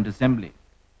Constituent Assembly.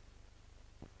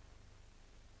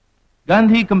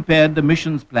 Gandhi compared the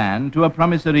mission's plan to a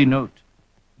promissory note.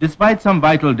 Despite some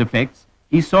vital defects,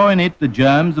 he saw in it the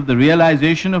germs of the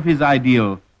realization of his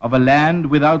ideal of a land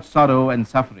without sorrow and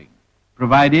suffering,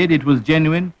 provided it was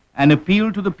genuine and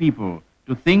appealed to the people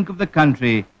to think of the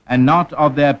country and not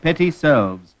of their petty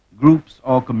selves, groups,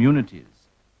 or communities.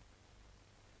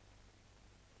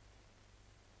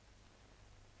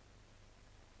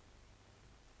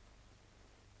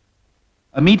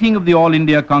 A meeting of the All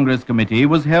India Congress Committee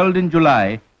was held in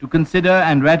July to consider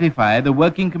and ratify the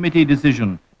Working Committee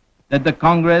decision that the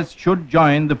Congress should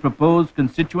join the proposed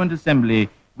Constituent Assembly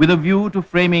with a view to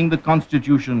framing the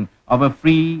constitution of a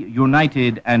free,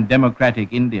 united, and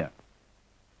democratic India.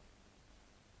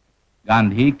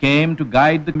 Gandhi came to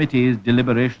guide the committee's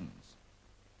deliberations.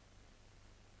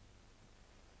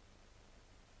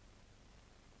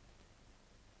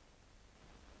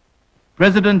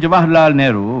 President Jawaharlal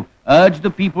Nehru urged the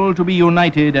people to be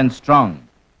united and strong,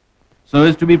 so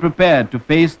as to be prepared to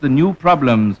face the new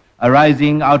problems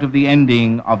arising out of the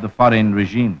ending of the foreign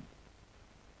regime.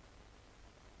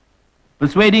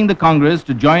 Persuading the Congress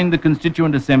to join the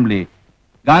Constituent Assembly,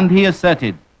 Gandhi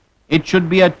asserted it should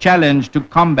be a challenge to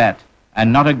combat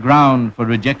and not a ground for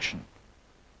rejection.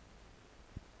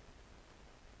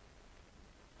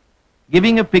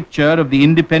 Giving a picture of the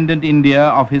independent India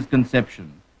of his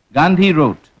conception, Gandhi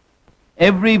wrote,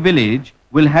 "Every village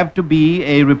will have to be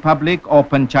a republic or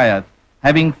panchayat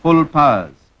having full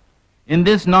powers. In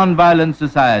this non-violent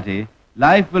society,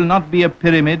 life will not be a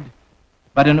pyramid,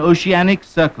 but an oceanic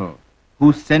circle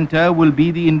whose center will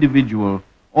be the individual,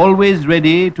 always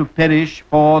ready to perish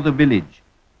for the village."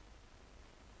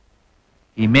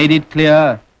 He made it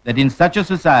clear that in such a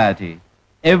society,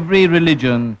 every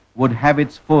religion would have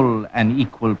its full and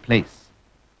equal place.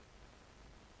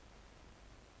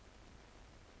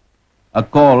 A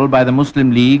call by the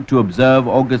Muslim League to observe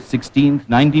August 16,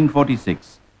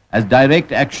 1946 as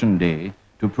Direct Action Day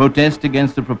to protest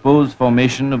against the proposed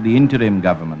formation of the interim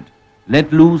government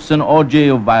let loose an orgy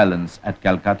of violence at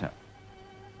Calcutta.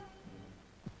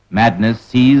 Madness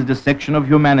seized a section of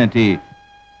humanity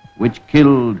which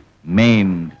killed,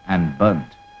 maimed, and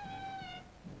burnt.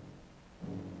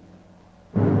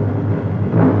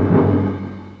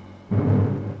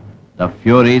 The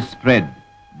fury spread,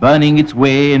 burning its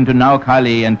way into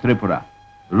Noakhali and Tripura,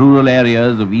 rural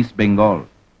areas of East Bengal.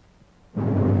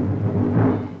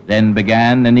 Then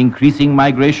began an increasing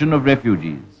migration of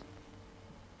refugees.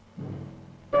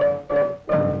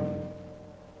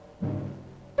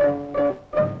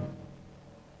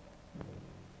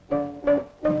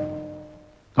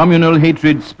 Communal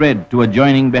hatred spread to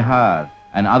adjoining Bihar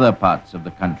and other parts of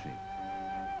the country.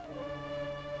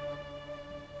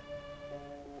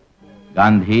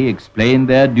 Gandhi explained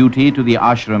their duty to the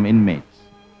ashram inmates.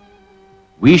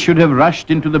 We should have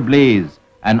rushed into the blaze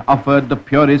and offered the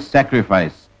purest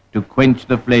sacrifice to quench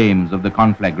the flames of the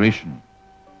conflagration.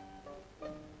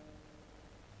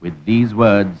 With these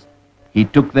words, he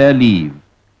took their leave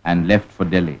and left for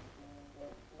Delhi.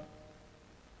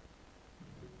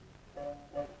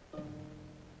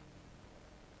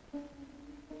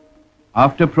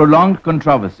 After prolonged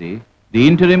controversy, the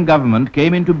interim government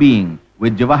came into being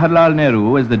with Jawaharlal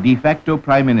Nehru as the de facto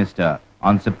Prime Minister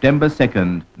on September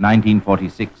 2nd,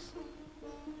 1946.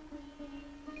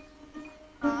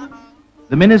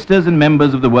 The ministers and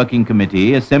members of the working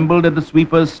committee assembled at the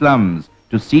sweepers' slums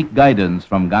to seek guidance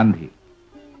from Gandhi.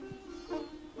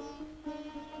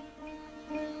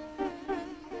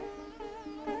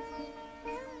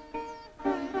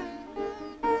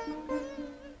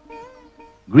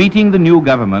 Greeting the new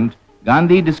government,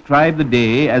 Gandhi described the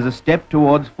day as a step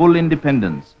towards full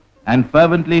independence and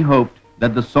fervently hoped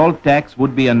that the salt tax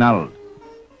would be annulled,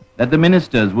 that the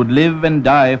ministers would live and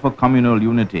die for communal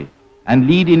unity and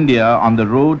lead India on the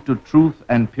road to truth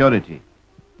and purity,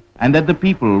 and that the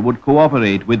people would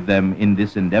cooperate with them in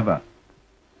this endeavor.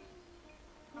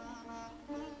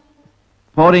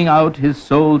 Pouring out his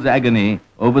soul's agony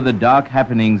over the dark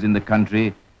happenings in the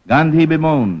country, Gandhi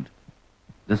bemoaned,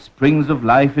 "The springs of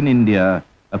life in India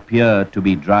appear to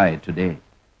be dry today.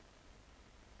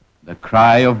 The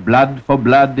cry of blood for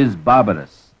blood is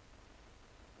barbarous.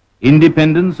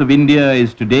 Independence of India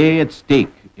is today at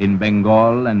stake in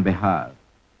Bengal and Bihar.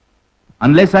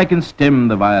 Unless I can stem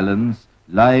the violence,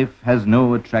 life has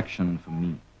no attraction for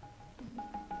me."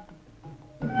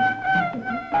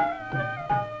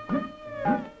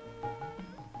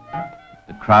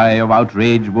 The cry of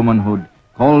outraged womanhood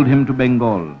called him to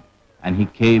Bengal, and he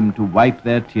came to wipe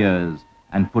their tears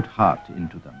and put heart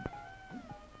into them.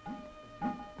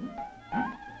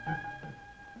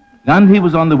 Gandhi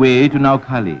was on the way to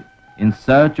Noakhali in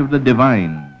search of the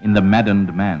divine in the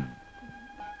maddened man.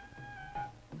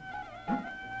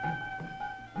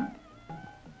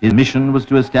 His mission was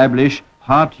to establish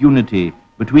heart unity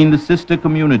between the sister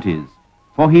communities,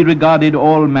 for he regarded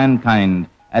all mankind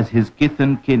as his kith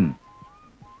and kin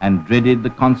and dreaded the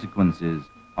consequences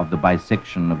of the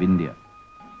bisection of India.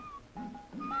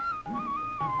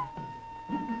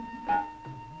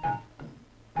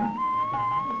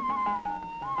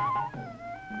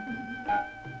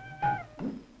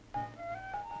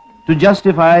 To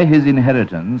justify his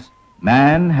inheritance,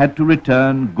 man had to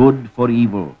return good for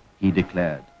evil, he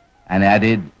declared, and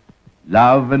added,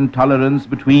 "Love and tolerance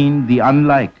between the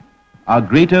unlike are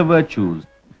greater virtues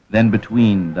than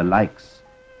between the likes."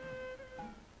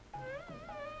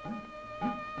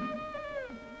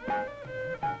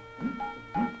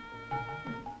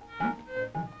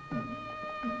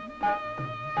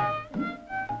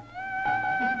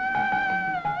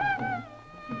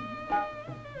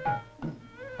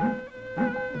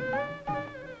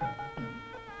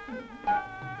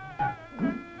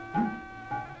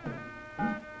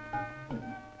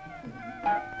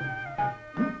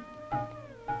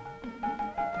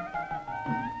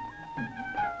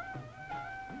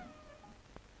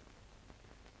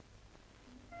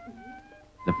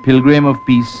 The pilgrim of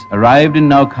peace arrived in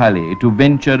Noakhali to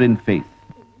venture in faith.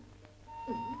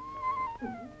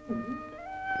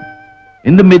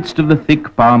 In the midst of the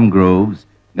thick palm groves,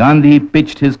 Gandhi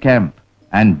pitched his camp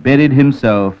and buried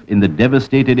himself in the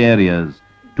devastated areas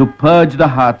to purge the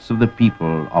hearts of the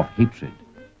people of hatred.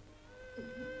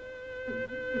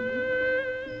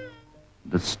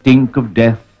 The stink of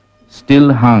death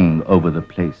still hung over the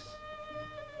place.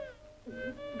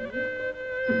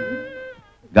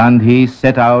 Gandhi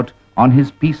set out on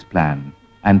his peace plan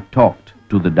and talked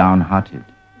to the downhearted.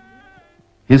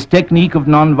 His technique of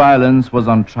non-violence was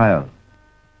on trial.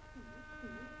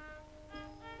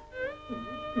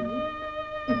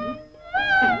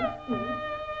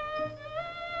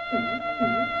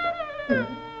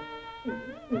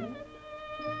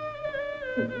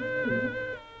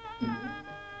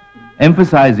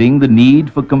 Emphasizing the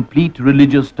need for complete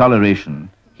religious toleration,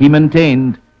 he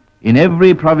maintained, in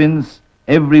every province,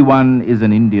 everyone is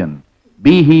an Indian,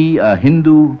 be he a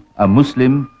Hindu, a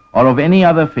Muslim, or of any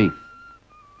other faith.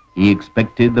 He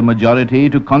expected the majority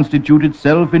to constitute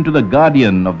itself into the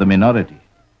guardian of the minority.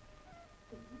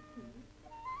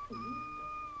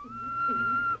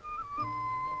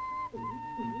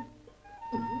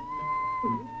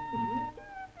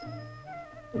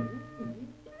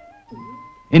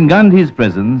 In Gandhi's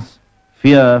presence,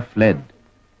 fear fled,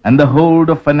 and the hold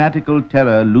of fanatical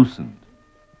terror loosened.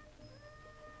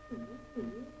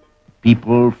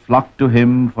 People flocked to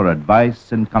him for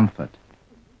advice and comfort.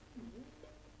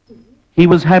 He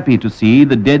was happy to see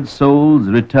the dead souls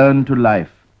return to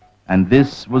life, and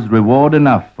this was reward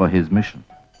enough for his mission.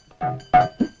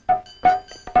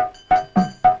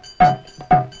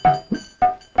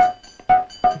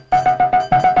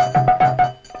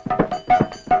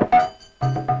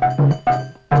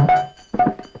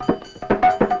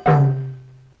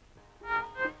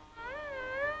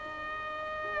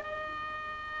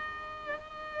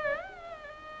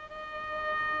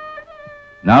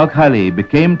 Now Khali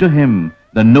became to him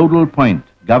the nodal point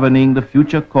governing the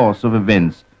future course of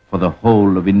events for the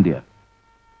whole of India.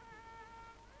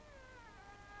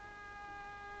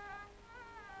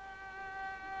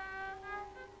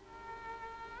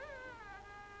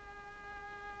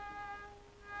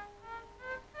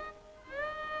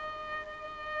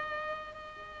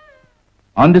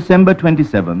 On December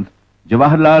 27th,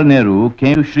 Jawaharlal Nehru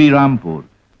came to Sri Rampur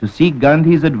to seek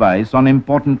Gandhi's advice on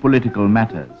important political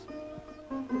matters.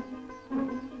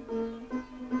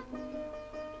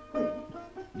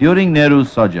 During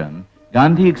Nehru's sojourn,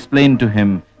 Gandhi explained to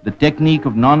him the technique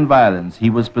of non-violence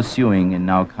he was pursuing in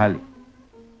Khali.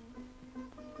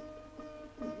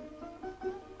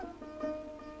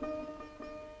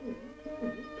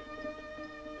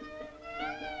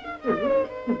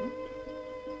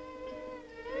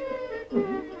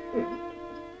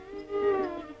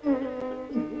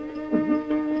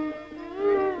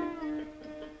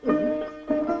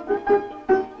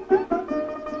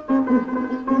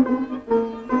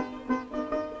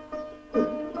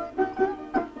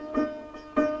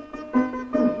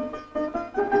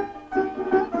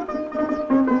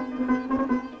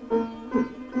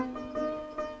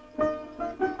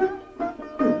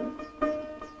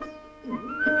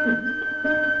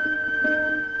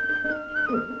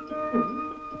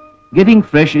 Getting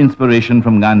fresh inspiration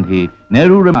from Gandhi,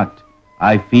 Nehru remarked,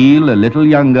 "I feel a little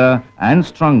younger and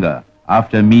stronger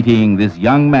after meeting this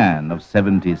young man of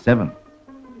 77.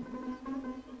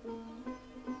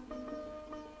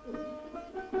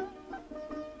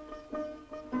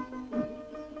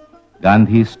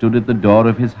 Gandhi stood at the door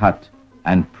of his hut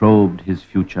and probed his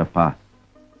future path.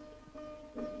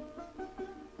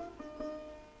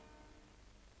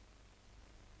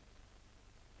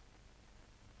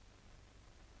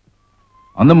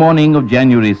 On the morning of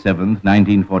January 7th,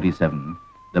 1947,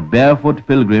 the barefoot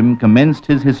pilgrim commenced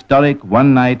his historic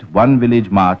one-night, one-village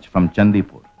march from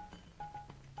Chandipur.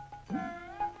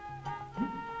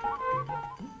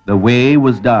 The way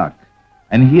was dark,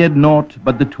 and he had naught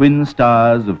but the twin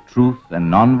stars of truth and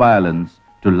non-violence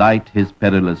to light his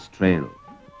perilous trail.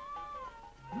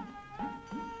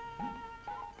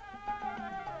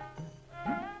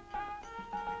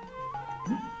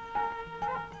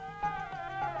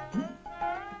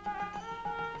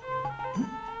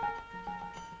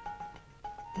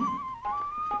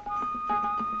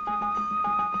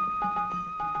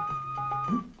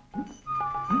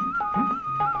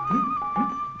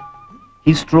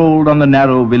 He strolled on the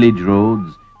narrow village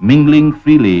roads, mingling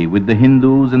freely with the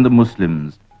Hindus and the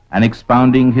Muslims, and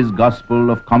expounding his gospel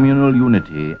of communal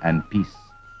unity and peace.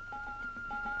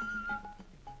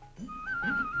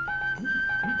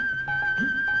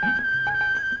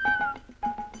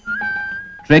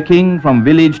 Trekking from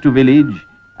village to village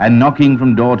and knocking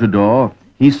from door to door,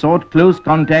 he sought close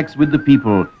contacts with the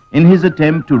people, in his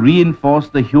attempt to reinforce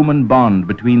the human bond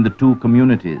between the two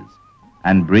communities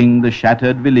and bring the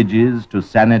shattered villages to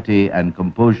sanity and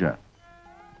composure.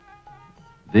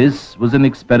 This was an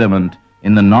experiment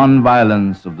in the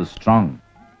non-violence of the strong.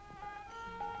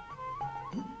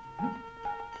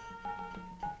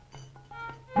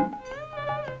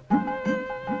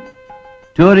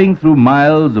 Touring through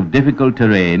miles of difficult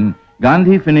terrain,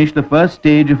 Gandhi finished the first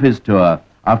stage of his tour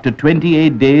after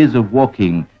 28 days of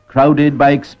walking, crowded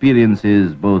by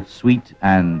experiences both sweet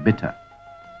and bitter.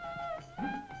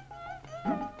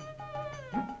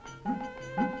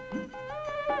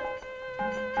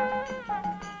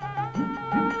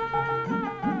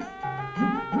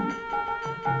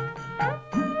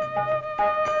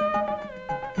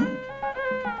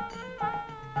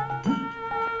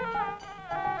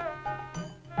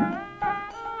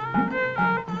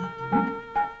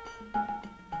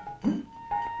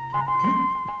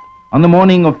 On the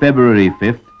morning of February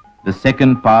 5th, the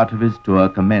second part of his tour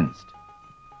commenced.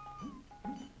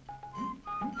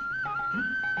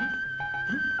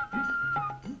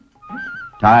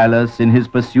 Tireless in his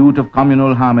pursuit of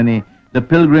communal harmony, the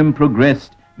pilgrim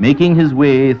progressed, making his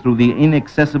way through the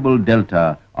inaccessible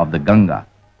delta of the Ganga.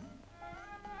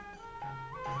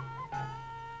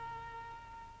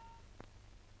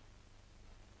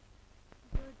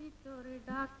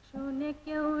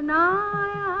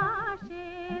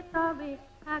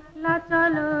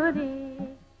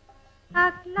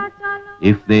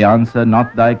 If they answer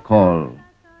not thy call,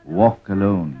 walk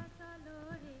alone.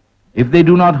 If they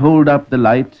do not hold up the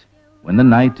light when the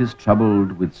night is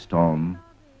troubled with storm,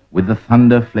 with the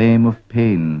thunder flame of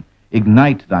pain,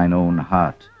 ignite thine own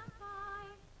heart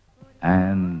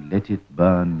and let it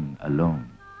burn alone.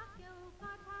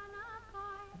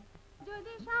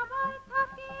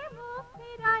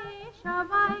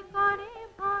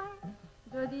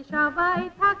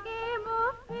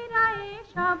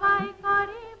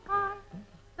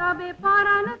 তবে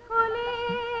পরাণ খুলে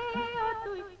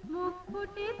তুই মুখ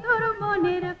ফুটে তোর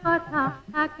মনের কথা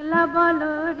একলা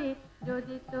বলো রে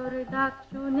যদি তোর ডাক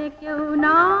শুনে কেউ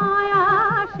না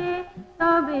আসে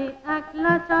তবে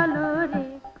একলা চলো রে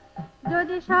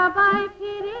যদি সবাই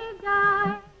ফিরে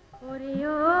যায় ওরে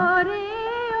ওরে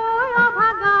ও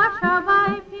অভাগা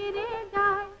সবাই ফিরে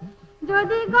যায়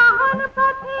যদি গহন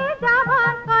পথে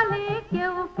যাবার কালে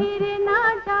কেউ ফিরে না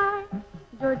যায়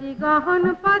যদি গহন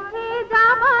পথে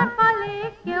যাবার কালে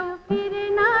কেউ ফিরে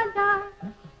না যায়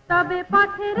তবে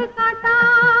পথের কাঁটা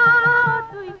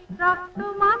তুই রক্ত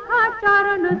মাখা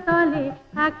চরণ তলে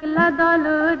একলা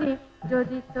দলরে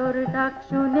যদি তোর ডাক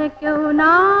শুনে কেউ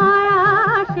না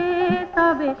আসে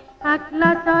তবে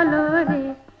একলা চলো রে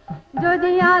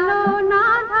যদি আলো না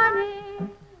ধরে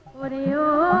ওরে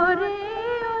ওরে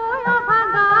ও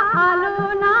অভাগা আলো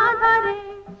না ধরে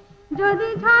যদি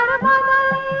ঝড়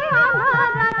বদলে আধার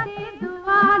রাতে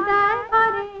দুয়ার দেয়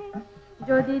করে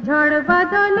যদি ঝড়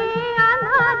বদলে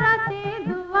আধার রাতে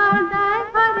দুয়ার দেয়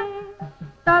করে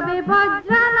তবে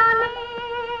বজ্রানলে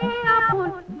আপন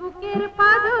বুকের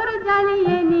পাথর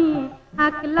জ্বালিয়ে নিয়ে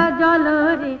একলা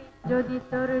জলরে যদি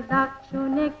তোর ডাক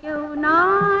শুনে কেউ না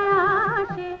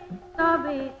আসে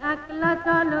তবে একলা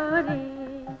চলো রে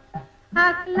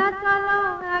একলা চলো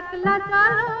একলা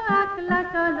চলো একলা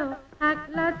চলো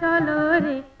একলা চলো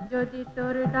রে যদি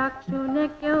তোর ডাক শুনে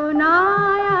কেউ না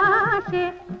আসে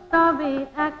তবে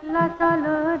একলা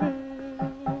চলো রে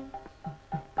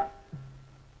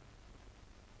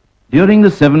During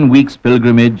the 7 weeks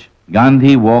pilgrimage,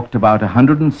 Gandhi walked about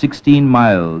 116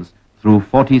 miles through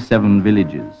 47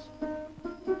 villages.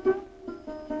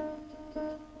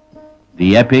 The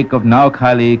epic of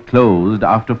Naukhali closed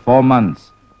after 4 months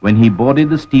when he boarded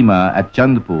the steamer at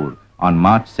Chandpur on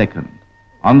March 2nd,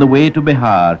 on the way to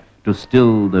Bihar to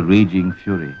still the raging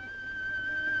fury.